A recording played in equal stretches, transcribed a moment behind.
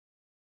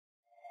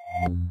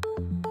Hi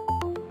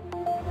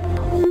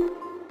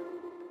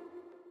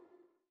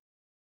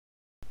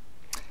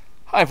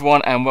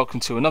everyone, and welcome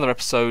to another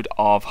episode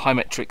of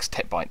Highmetric's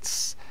Tech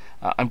Bytes.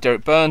 I'm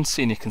Derek Byrne,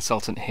 Senior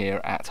Consultant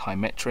here at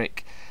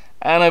Highmetric,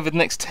 and over the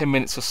next 10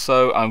 minutes or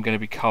so I'm going to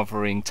be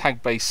covering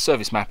tag-based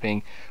service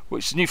mapping,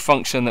 which is a new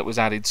function that was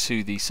added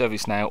to the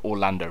ServiceNow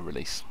Orlando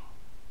release.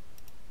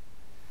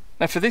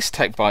 Now for this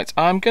Tech Byte,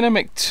 I'm going to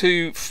make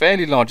two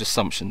fairly large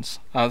assumptions.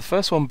 The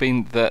first one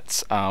being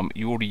that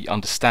you already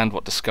understand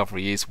what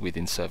discovery is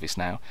within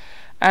ServiceNow,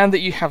 and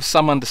that you have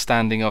some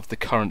understanding of the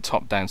current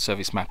top-down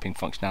service mapping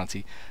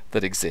functionality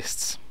that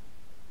exists.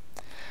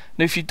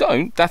 Now if you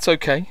don't, that's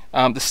okay.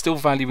 There's still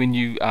value in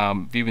you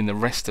viewing the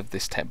rest of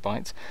this Tech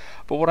Byte,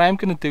 but what I am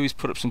going to do is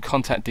put up some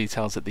contact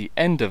details at the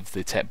end of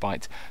the Tech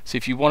Byte, so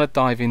if you want to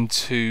dive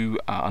into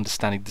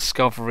understanding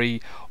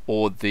discovery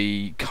or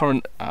the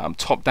current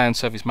top-down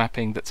service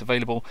mapping that's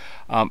available,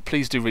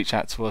 please do reach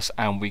out to us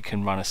and we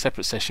can run a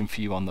separate session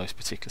for you on those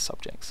particular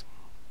subjects.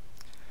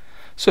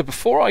 So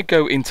before I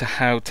go into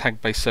how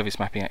tag-based service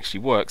mapping actually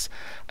works,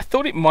 I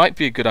thought it might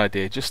be a good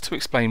idea just to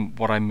explain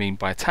what I mean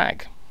by a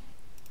tag.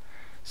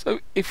 So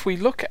if we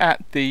look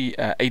at the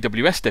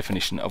AWS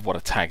definition of what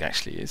a tag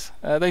actually is,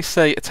 they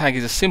say a tag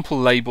is a simple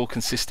label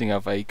consisting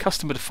of a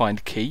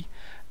customer-defined key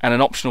and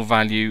an optional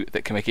value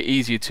that can make it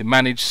easier to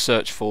manage,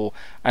 search for,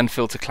 and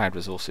filter cloud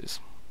resources.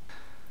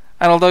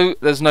 And although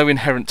there's no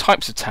inherent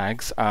types of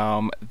tags,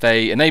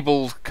 they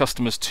enable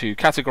customers to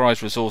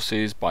categorize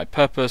resources by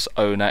purpose,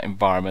 owner,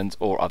 environment,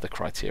 or other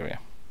criteria.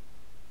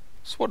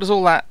 So what does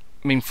all that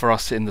mean for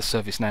us in the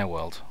ServiceNow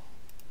world?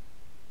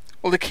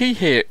 Well, the key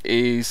here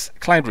is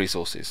cloud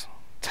resources.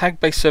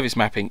 Tag-based service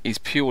mapping is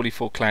purely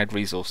for cloud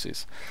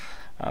resources.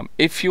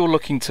 If you're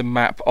looking to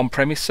map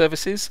on-premise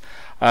services,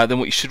 then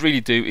what you should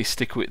really do is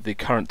stick with the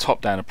current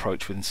top-down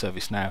approach within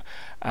ServiceNow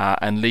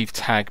and leave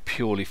tag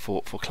purely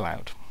for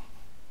cloud.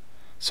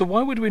 So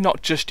why would we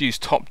not just use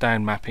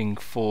top-down mapping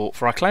for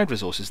our cloud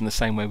resources in the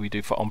same way we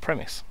do for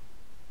on-premise?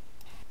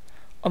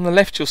 On the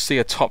left you'll see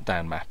a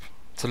top-down map.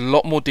 It's a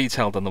lot more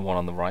detailed than the one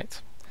on the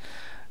right.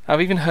 I've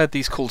even heard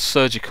these called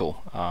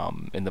surgical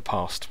in the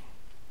past.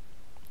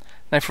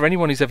 Now for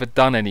anyone who's ever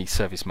done any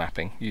service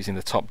mapping using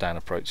the top-down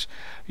approach,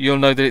 you'll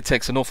know that it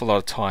takes an awful lot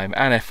of time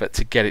and effort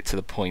to get it to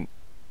the point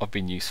of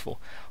being useful.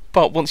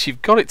 But once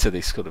you've got it to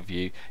this sort of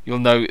view, you'll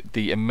know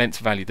the immense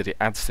value that it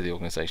adds to the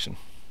organization.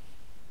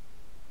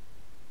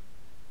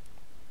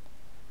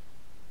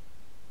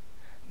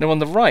 Now on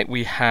the right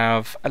we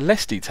have a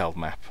less detailed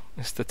map.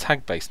 It's the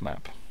tag-based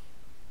map.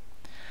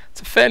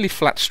 It's a fairly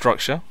flat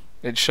structure.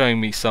 It's showing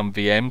me some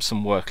VM,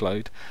 some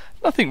workload,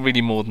 nothing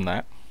really more than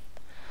that.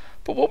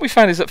 But what we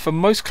found is that for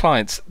most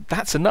clients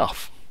that's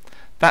enough.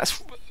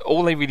 That's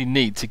all they really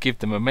need to give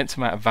them an immense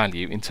amount of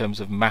value in terms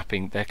of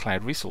mapping their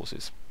cloud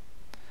resources.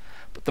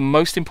 But the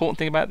most important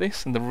thing about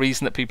this, and the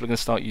reason that people are going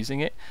to start using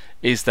it,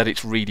 is that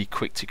it's really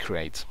quick to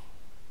create.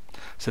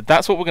 So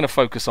that's what we're going to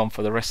focus on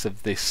for the rest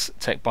of this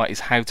Tech Byte, is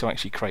how to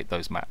actually create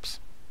those maps.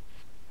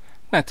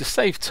 Now to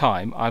save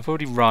time, I've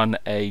already run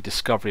a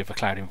discovery of a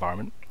cloud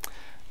environment,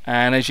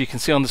 and as you can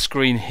see on the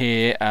screen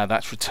here,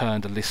 that's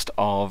returned a list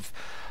of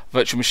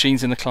virtual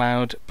machines in the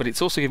cloud, but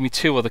it's also given me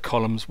two other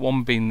columns,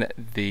 one being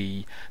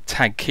the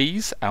tag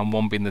keys and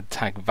one being the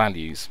tag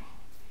values.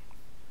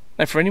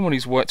 Now for anyone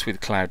who's worked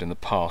with cloud in the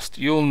past,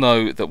 you'll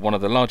know that one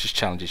of the largest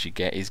challenges you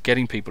get is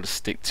getting people to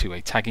stick to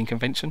a tagging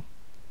convention.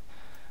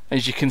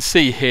 As you can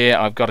see here,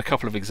 I've got a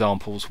couple of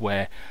examples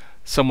where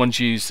someone's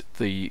used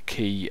the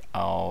key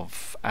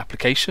of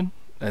application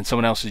and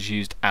someone else has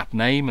used app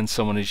name and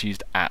someone has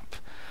used app.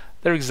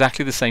 They're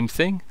exactly the same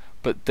thing,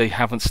 but they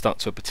haven't stuck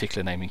to a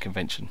particular naming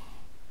convention.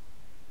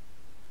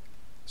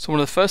 So one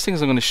of the first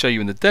things I'm going to show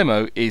you in the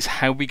demo is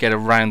how we get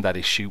around that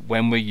issue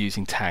when we're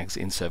using tags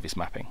in service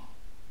mapping.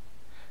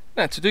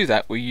 Now to do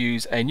that we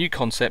use a new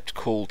concept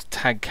called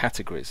tag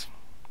categories.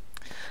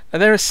 Now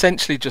they're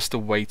essentially just a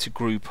way to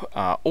group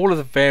all of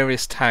the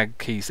various tag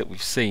keys that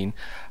we've seen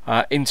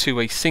into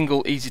a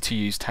single easy to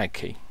use tag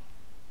key.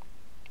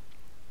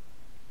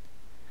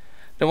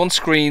 Now on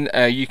screen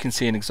you can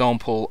see an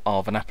example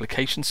of an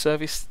application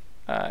service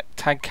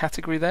tag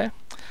category there.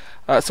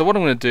 So what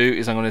I'm going to do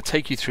is I'm going to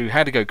take you through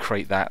how to go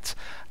create that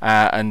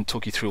and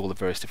talk you through all the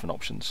various different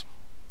options.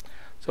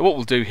 So what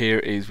we'll do here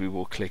is we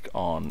will click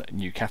on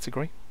new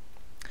category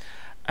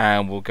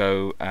and we'll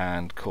go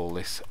and call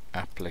this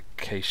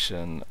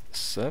application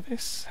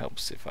service.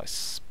 Helps if I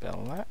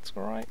spell that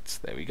right.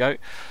 There we go.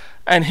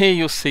 And here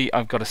you'll see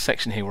I've got a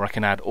section here where I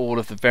can add all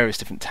of the various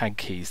different tag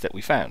keys that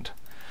we found.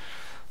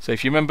 So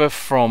if you remember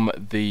from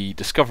the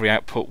discovery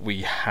output,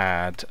 we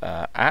had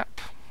app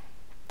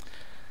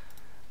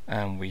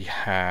and we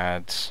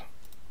had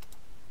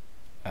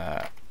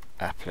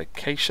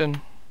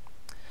application.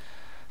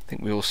 I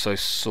think we also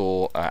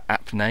saw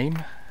app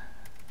name.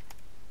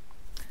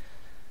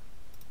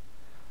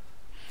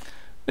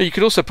 Now you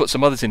could also put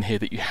some others in here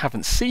that you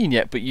haven't seen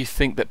yet but you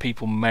think that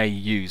people may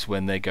use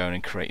when they're going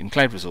and creating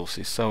cloud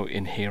resources. So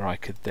in here I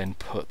could then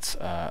put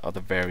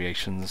other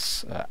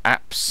variations,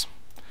 apps,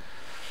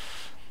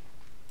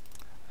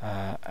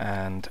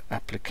 and and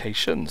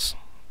applications,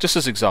 just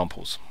as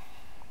examples.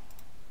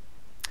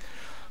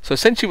 So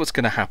essentially what's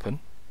going to happen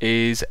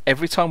is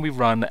every time we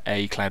run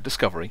a cloud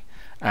discovery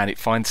and it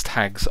finds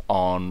tags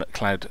on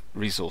cloud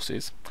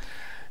resources,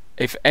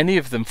 if any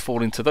of them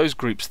fall into those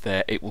groups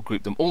there, it will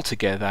group them all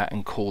together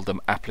and call them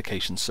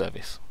application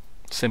service.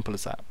 Simple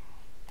as that.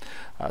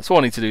 So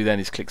all I need to do then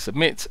is click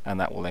submit, and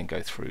that will then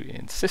go through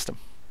into system.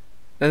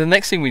 Now the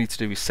next thing we need to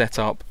do is set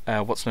up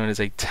what's known as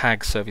a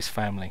tag service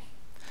family.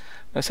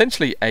 Now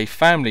essentially a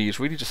family is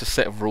really just a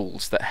set of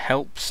rules that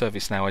help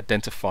ServiceNow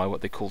identify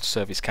what they call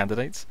service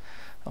candidates.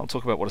 I'll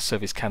talk about what a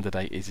service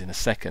candidate is in a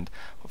second.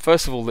 But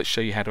first of all, let's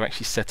show you how to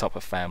actually set up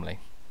a family.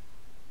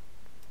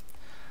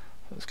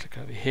 Let's click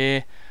over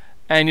here,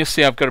 and you'll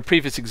see I've got a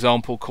previous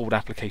example called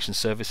application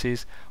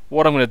services.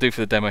 What I'm going to do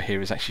for the demo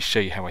here is actually show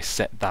you how I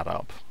set that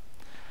up.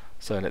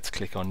 So let's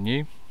click on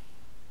new,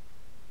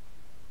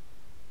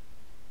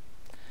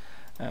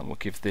 and we'll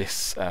give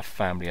this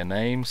family a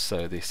name.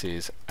 So this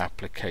is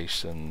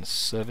application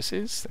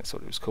services, that's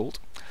what it was called.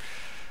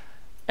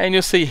 And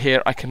you'll see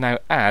here I can now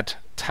add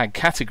tag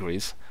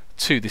categories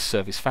to this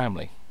service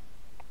family.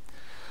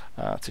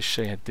 To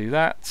show you how to do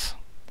that,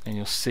 and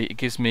you'll see it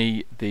gives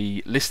me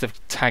the list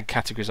of tag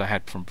categories I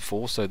had from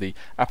before. So the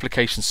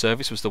application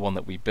service was the one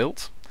that we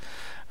built,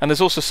 and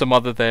there's also some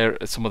other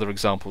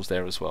examples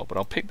there as well, but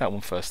I'll pick that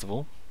one first of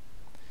all.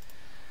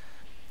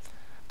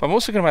 But I'm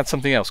also going to add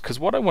something else, because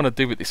what I want to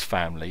do with this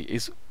family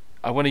is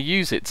I want to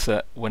use it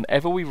so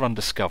whenever we run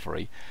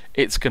discovery,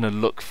 it's going to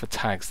look for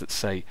tags that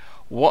say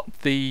what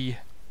the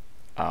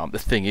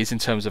thing is in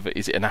terms of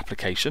is it an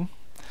application?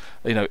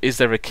 You know, is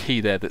there a key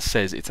there that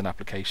says it's an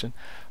application?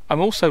 I'm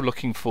also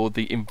looking for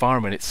the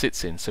environment it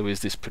sits in. So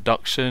is this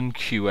production,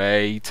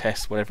 QA,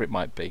 test, whatever it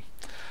might be.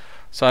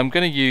 So I'm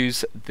going to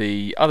use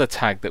the other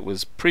tag that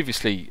was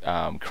previously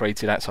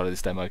created outside of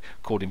this demo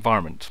called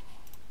environment.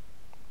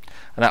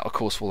 And that of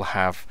course will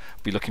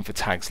be looking for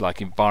tags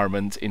like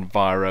environment,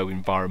 enviro,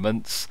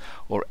 environments,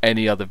 or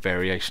any other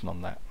variation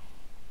on that.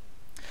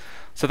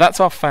 So that's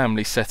our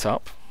family set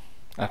up.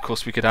 And of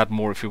course we could add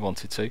more if we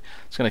wanted to.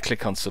 Just going to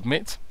click on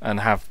submit and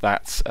have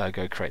that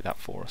go create that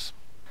for us.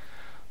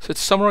 So to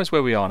summarize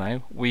where we are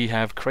now, we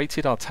have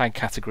created our tag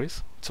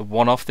categories. It's a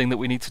one-off thing that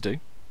we need to do.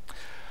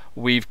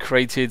 We've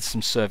created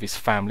some service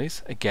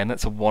families. Again,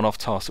 that's a one-off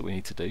task that we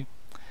need to do.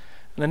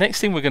 And the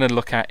next thing we're going to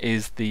look at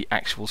is the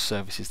actual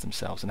services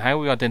themselves and how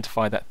we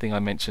identify that thing I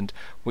mentioned,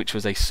 which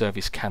was a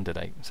service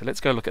candidate. So let's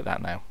go look at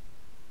that now.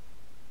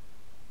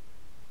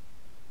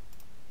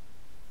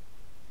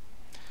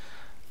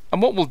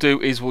 And what we'll do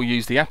is we'll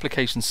use the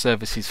application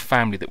services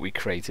family that we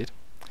created.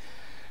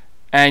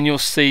 And you'll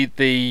see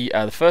the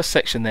first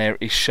section there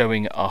is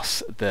showing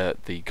us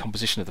the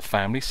composition of the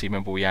family. So you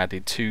remember we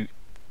added two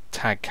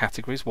tag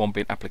categories, one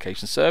being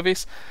application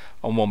service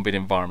and one being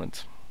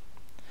environment.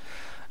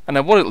 And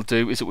then what it'll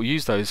do is it will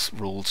use those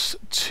rules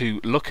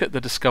to look at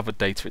the discovered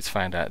data it's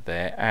found out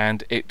there,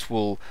 and it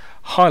will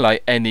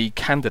highlight any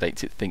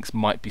candidates it thinks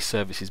might be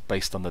services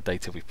based on the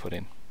data we've put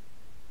in.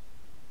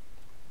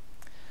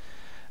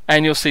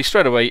 And you'll see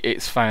straight away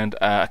it's found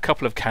a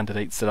couple of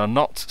candidates that are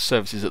not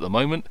services at the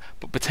moment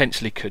but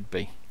potentially could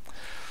be.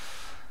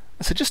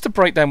 And so just to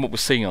break down what we're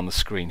seeing on the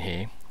screen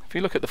here, if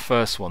you look at the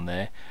first one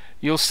there,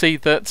 you'll see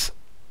that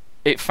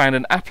it found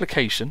an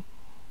application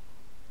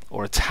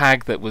or a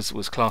tag that was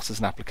classed as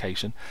an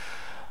application,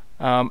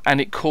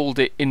 and it called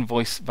it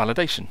invoice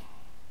validation.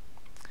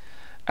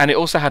 And it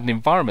also had an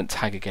environment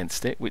tag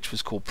against it which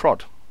was called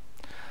prod.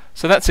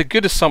 So that's a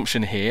good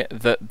assumption here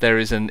that there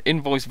is an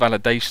invoice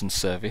validation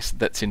service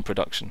that's in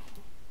production.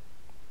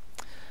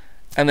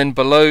 And then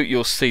below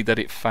you'll see that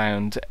it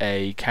found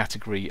a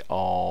category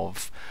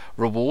of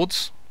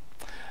rewards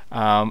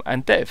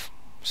and dev.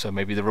 So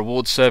maybe the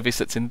reward service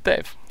that's in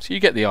dev. So you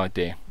get the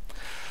idea.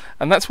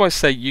 And that's why I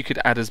say you could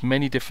add as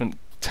many different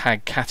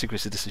tag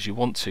categories to this as you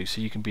want to,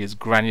 so you can be as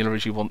granular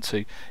as you want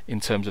to in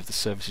terms of the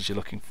services you're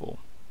looking for.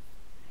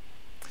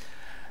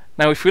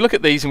 Now if we look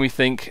at these and we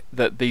think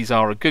that these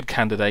are a good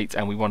candidate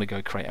and we want to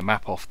go create a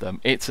map off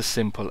them, it's as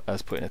simple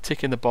as putting a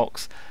tick in the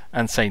box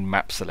and saying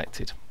map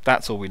selected.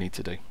 That's all we need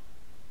to do.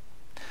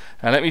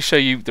 Now let me show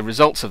you the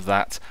results of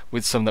that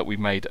with some that we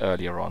made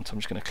earlier on. So I'm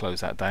just going to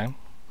close that down.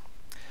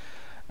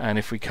 And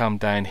if we come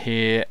down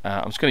here,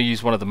 I'm just going to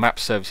use one of the map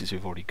services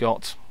we've already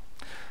got.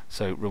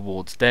 So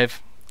rewards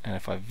dev, and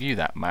if I view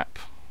that map,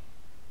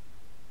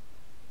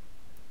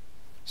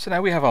 so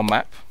now we have our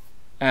map,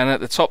 and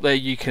at the top there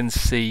you can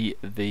see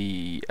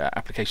the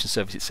application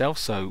service itself.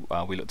 So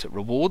we looked at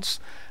rewards,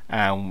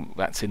 and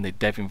that's in the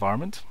dev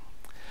environment.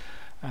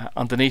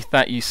 Underneath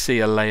that you see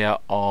a layer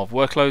of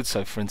workloads.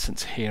 So for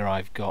instance here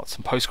I've got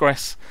some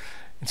Postgres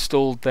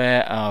installed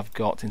there. I've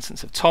got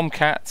instance of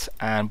Tomcat,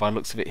 and by the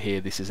looks of it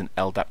here this is an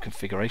LDAP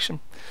configuration.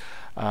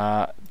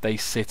 They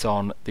sit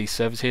on these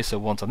servers here, so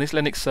one's on this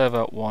Linux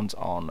server, one's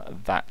on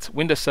that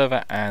Windows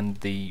server, and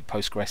the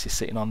Postgres is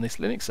sitting on this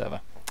Linux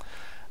server.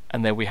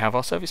 And there we have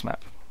our service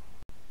map.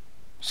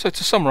 So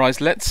to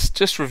summarize, let's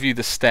just review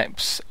the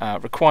steps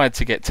required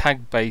to get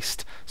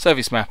tag-based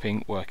service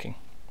mapping working.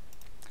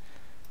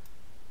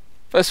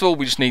 First of all,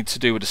 we just need to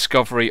do a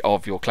discovery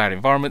of your cloud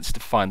environments to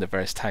find the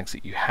various tags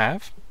that you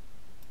have.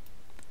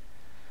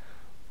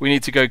 We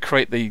need to go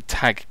create the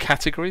tag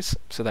categories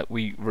so that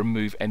we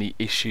remove any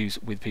issues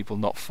with people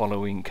not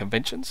following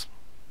conventions.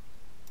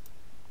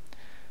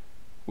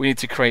 We need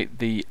to create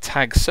the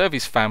tag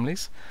service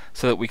families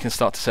so that we can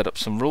start to set up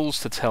some rules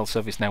to tell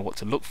ServiceNow what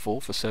to look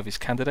for service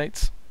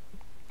candidates.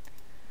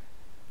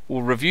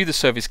 We'll review the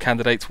service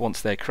candidates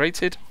once they're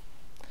created,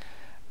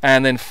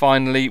 and then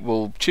finally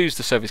we'll choose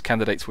the service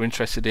candidates we're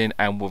interested in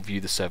and we'll view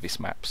the service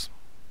maps.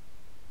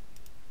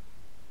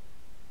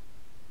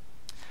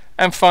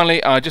 And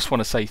finally, I just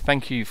want to say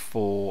thank you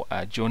for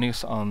joining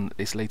us on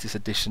this latest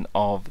edition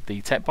of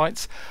the Tech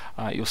Bytes.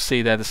 You'll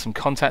see there's some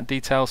contact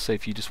details, so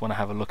if you just want to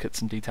have a look at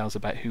some details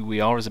about who we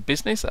are as a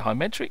business at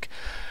Highmetric,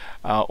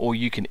 or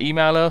you can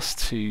email us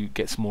to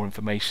get some more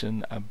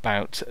information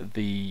about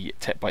the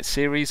Tech Byte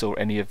series or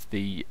any of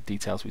the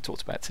details we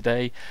talked about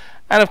today.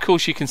 And of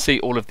course you can see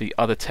all of the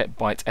other Tech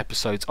Byte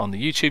episodes on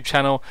the YouTube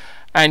channel,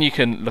 and you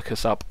can look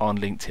us up on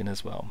LinkedIn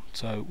as well.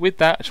 So with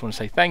that, I just want to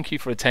say thank you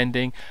for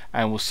attending,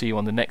 and we'll see you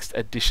on the next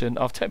edition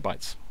of Tech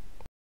Bytes.